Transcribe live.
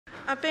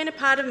I've been a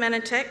part of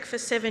Mannatech for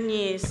 7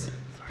 years.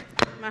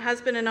 My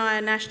husband and I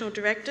are national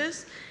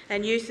directors,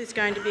 and youth is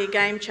going to be a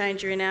game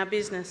changer in our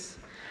business.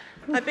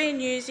 I've been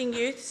using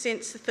youth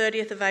since the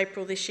 30th of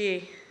April this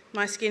year.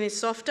 My skin is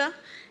softer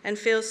and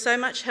feels so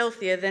much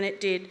healthier than it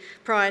did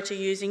prior to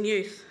using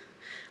youth.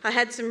 I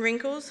had some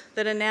wrinkles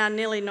that are now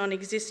nearly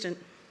non-existent.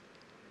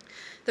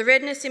 The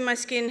redness in my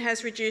skin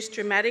has reduced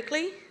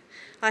dramatically.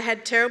 I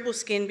had terrible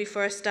skin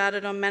before I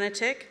started on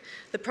Mannatech.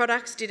 The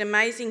products did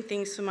amazing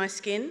things for my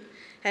skin,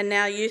 and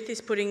now youth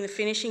is putting the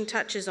finishing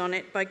touches on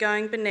it by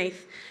going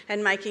beneath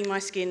and making my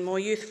skin more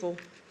youthful.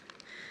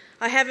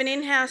 I have an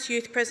in-house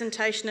youth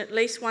presentation at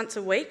least once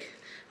a week,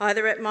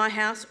 either at my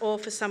house or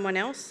for someone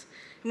else,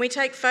 and we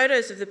take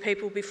photos of the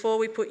people before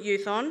we put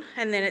youth on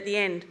and then at the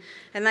end,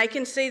 and they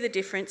can see the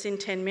difference in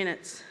 10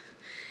 minutes.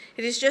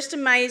 It is just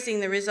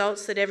amazing the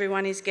results that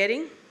everyone is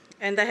getting,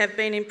 and they have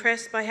been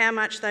impressed by how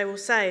much they will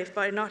save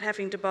by not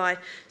having to buy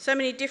so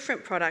many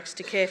different products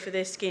to care for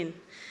their skin.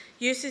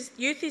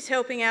 Youth is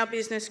helping our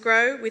business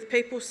grow with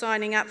people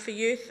signing up for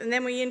youth, and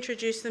then we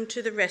introduce them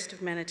to the rest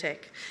of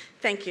Mannatech.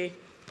 Thank you.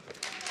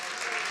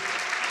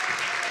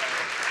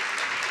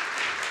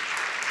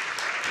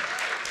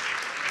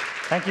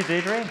 Thank you,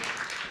 Deidre.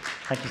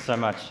 Thank you so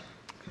much.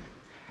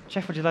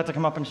 Jeff, would you like to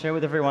come up and share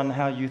with everyone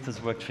how youth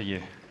has worked for you?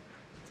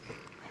 There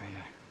we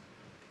go.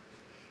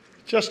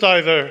 Just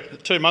over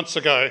 2 months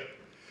ago,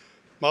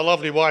 my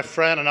lovely wife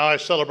Fran and I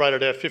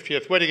celebrated our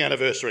 50th wedding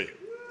anniversary.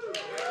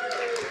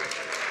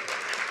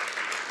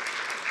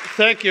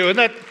 Thank you, and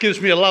that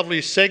gives me a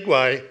lovely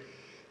segue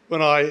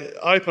when I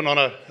open on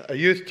a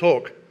youth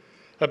talk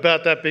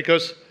about that,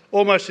 because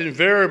almost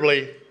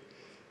invariably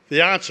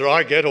the answer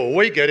I get, or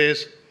we get,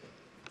 is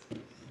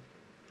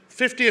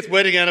 50th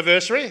wedding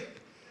anniversary,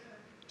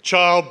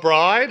 child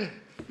bride,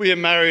 we are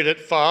married at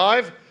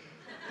 5.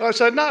 I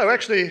said, no,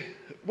 actually,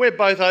 we're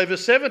both over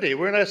 70,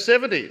 we're in our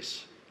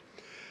 70s.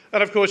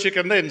 And of course you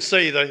can then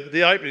see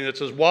the opening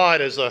that's as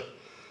wide as a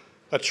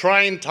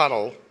train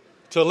tunnel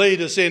to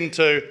lead us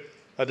into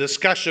a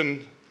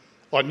discussion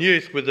on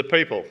youth with the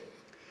people.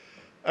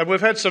 And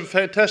we've had some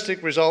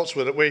fantastic results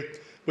with it.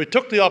 We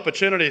took the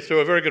opportunity through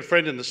a very good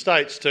friend in the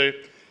States to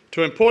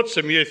import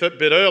some youth a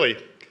bit early,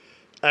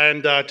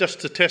 and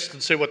just to test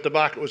and see what the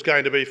market was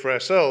going to be for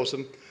ourselves.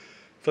 And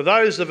for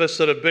those of us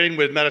that have been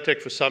with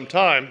Mannatech for some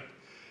time,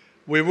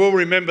 we will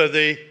remember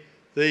the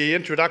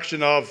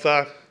introduction of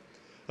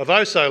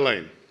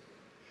Australasian,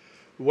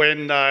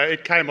 when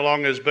it came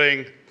along as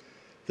being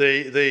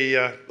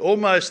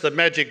almost the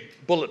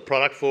magic bullet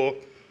product for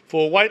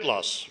weight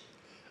loss.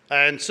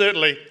 And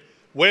certainly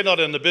we're not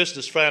in the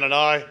business, Fran and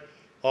I,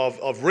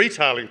 of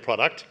retailing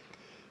product,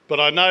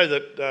 but I know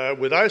that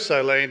with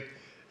Australasian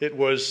it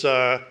was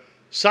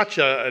such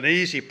an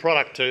easy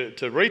product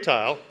to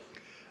retail,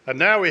 and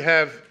now we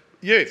have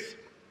youth.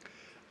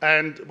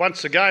 And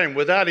once again,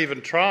 without even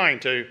trying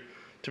to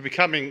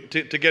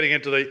getting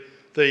into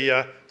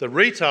the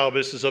retail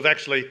business of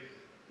actually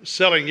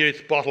selling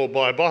youth bottle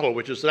by bottle,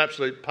 which is an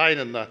absolute pain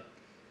in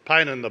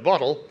the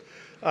bottle.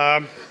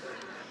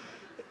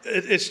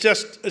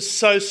 It's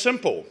so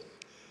simple.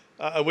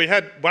 We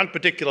had one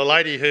particular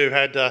lady who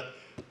had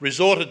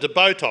resorted to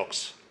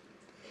Botox.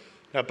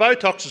 Now,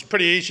 Botox is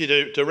pretty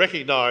easy to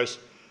recognise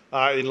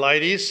in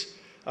ladies.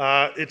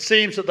 It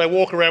seems that they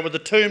walk around with a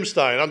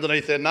tombstone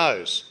underneath their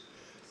nose.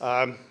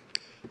 I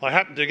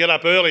happened to get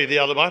up early the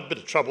other night, a bit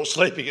of trouble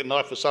sleeping at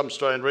night for some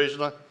strange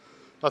reason.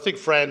 I think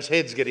Fran's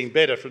head's getting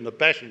better from the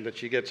bashing that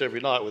she gets every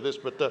night with this,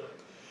 but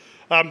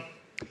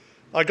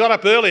I got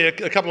up early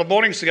a couple of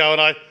mornings ago,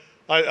 and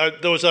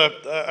there was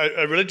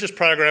a religious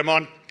program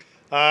on.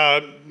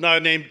 No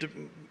need to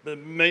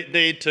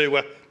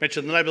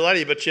mention the name of the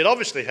lady, but she had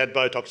obviously had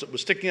Botox. It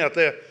was sticking out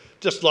there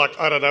just like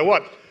I don't know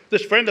what.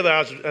 This friend of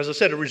ours, as I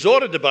said, had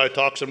resorted to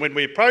Botox, and when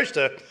we approached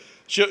her,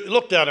 she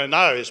looked down her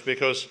nose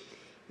because,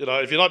 you know,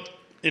 if you're not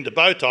into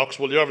Botox,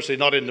 well, you're obviously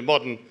not into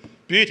modern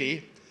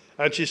beauty.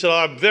 And she said,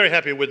 I'm very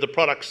happy with the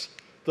products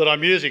that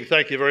I'm using,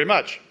 thank you very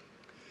much.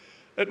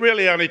 It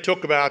really only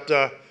took about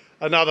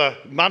another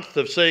month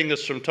of seeing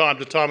us from time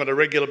to time on a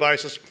regular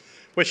basis,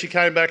 where she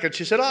came back and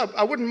she said, oh,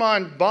 I wouldn't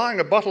mind buying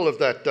a bottle of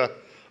that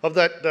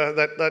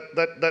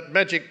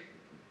magic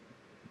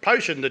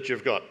potion that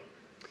you've got.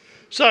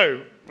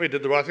 So we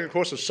did the right thing, of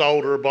course, and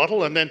sold her a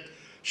bottle, and then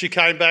she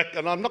came back,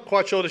 and I'm not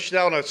quite sure that she's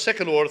now on a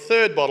second or a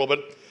third bottle,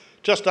 but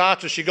just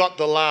after she got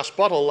the last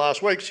bottle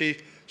last week, she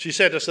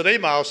sent us an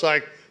email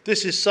saying,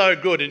 this is so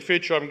good, in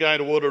future I'm going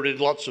to order it in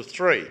lots of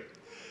 3.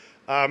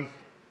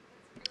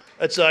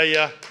 It's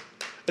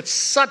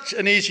such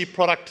an easy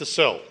product to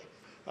sell.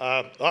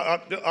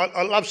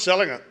 I love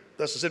selling it.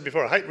 As I said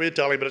before, I hate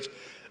retailing, but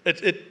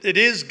it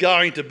is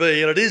going to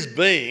be, and it is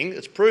being,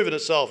 it's proven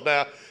itself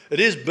now, it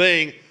is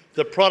being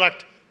the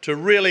product to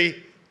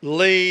really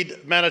lead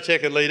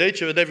Mannatech and lead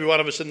each and every one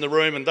of us in the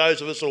room, and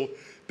those of us who will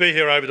be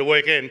here over the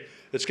weekend.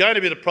 It's going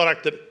to be the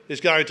product that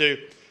is going to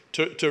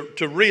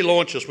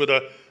relaunch us with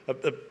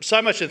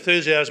so much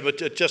enthusiasm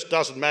it just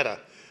doesn't matter.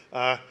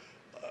 I've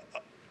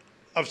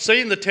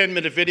seen the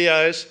 10-minute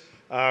videos.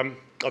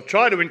 I've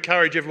tried to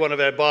encourage every one of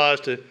our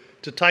buyers to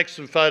to take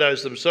some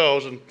photos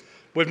themselves, and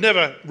we've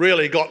never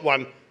really got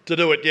one to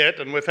do it yet,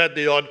 and we've had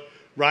the odd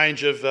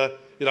range of, oh,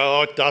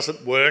 it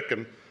doesn't work,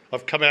 and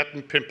I've come out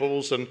in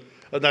pimples and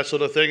that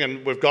sort of thing,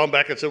 and we've gone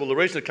back and said, well, the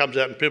reason it comes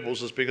out in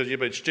pimples is because you've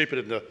been stupid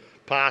in the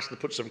past and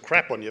put some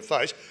crap on your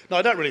face. No,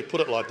 I don't really put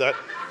it like that.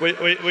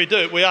 We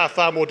do. We are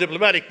far more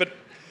diplomatic, but,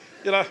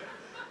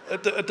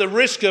 at the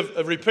risk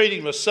of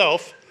repeating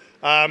myself,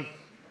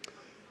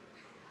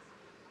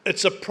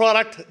 it's a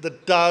product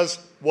that does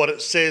what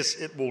it says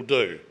it will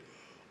do.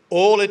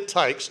 All it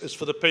takes is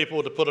for the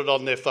people to put it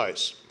on their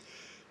face.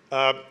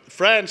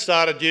 Fran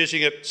started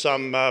using it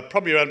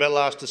probably around about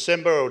last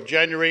December or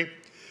January.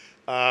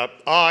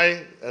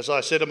 As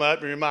I said in my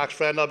opening remarks,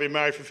 Fran, I've been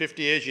married for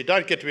 50 years. You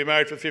don't get to be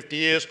married for 50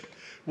 years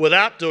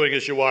without doing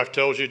as your wife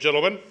tells you,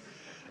 gentlemen.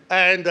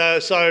 And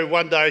so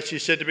one day she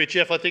said to me,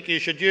 Jeff, I think you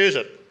should use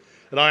it.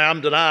 And I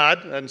ummed and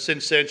ahed, and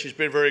since then she's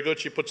been very good.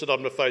 She puts it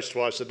on my face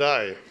twice a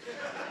day.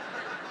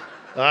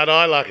 Aren't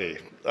I lucky?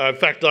 In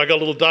fact, I got a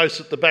little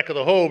dose at the back of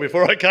the hall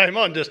before I came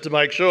on just to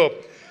make sure.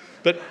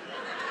 But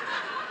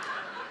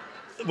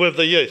with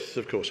the youth,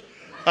 of course.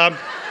 I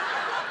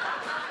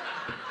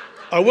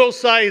will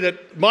say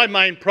that my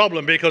main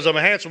problem, because I'm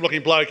a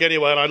handsome-looking bloke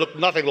anyway and I look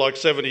nothing like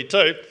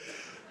 72,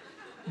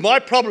 my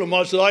problem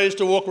was that I used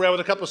to walk around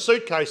with a couple of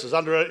suitcases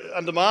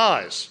under my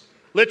eyes.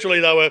 Literally,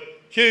 they were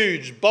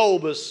huge,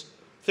 bulbous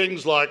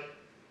things like...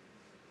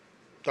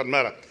 doesn't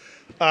matter.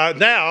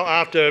 Now,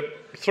 after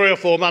 3 or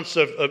 4 months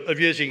of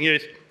using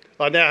youth,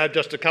 I now have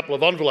just a couple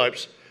of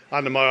envelopes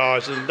under my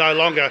eyes and no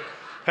longer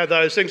have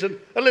those things. And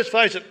let's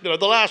face it, the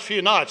last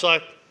few nights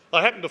I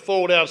happened to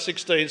fall down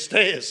 16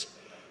 stairs.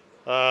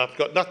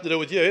 Got nothing to do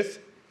with youth.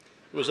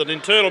 It was an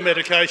internal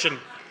medication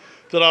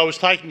that I was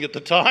taking at the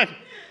time.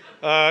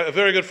 A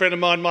very good friend of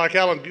mine, Mike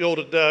Allen, called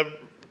it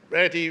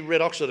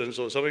anti-red oxidants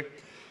or something.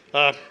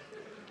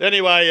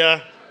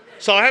 Anyway,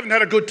 so I haven't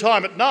had a good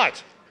time at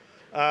night.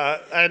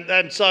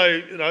 And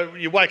so,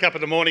 you wake up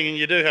in the morning and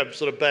you do have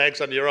sort of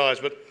bags under your eyes,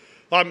 but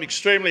I'm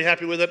extremely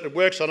happy with it. It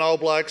works on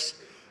old blokes.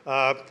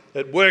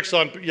 It works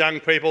on young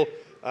people.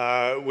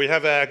 We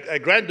have our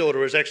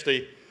granddaughter is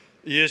actually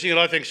using it.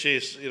 I think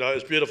she's,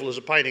 as beautiful as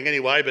a painting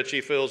anyway, but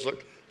she feels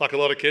like a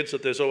lot of kids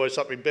that there's always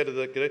something better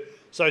that can do.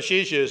 So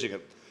she's using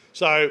it.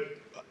 So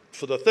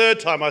for the third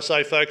time I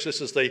say, folks,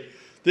 this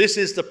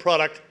is the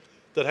product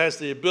that has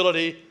the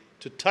ability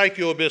to take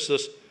your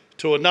business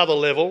to another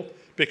level,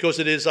 because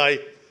it is an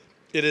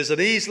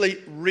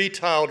easily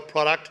retailed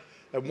product,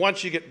 and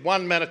once you get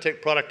one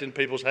Mannatech product in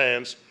people's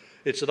hands,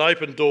 it's an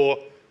open door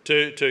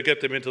to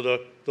get them into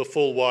the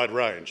full wide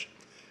range.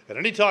 And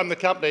any time the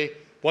company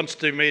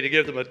wants me to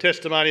give them a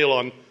testimonial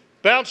on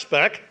Bounce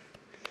Back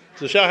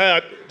to show how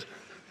it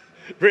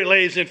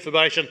relieves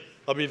information,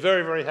 I'll be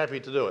very, very happy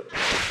to do it.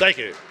 Thank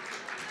you.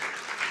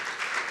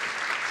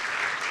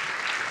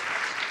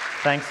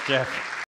 Thanks, Jeff.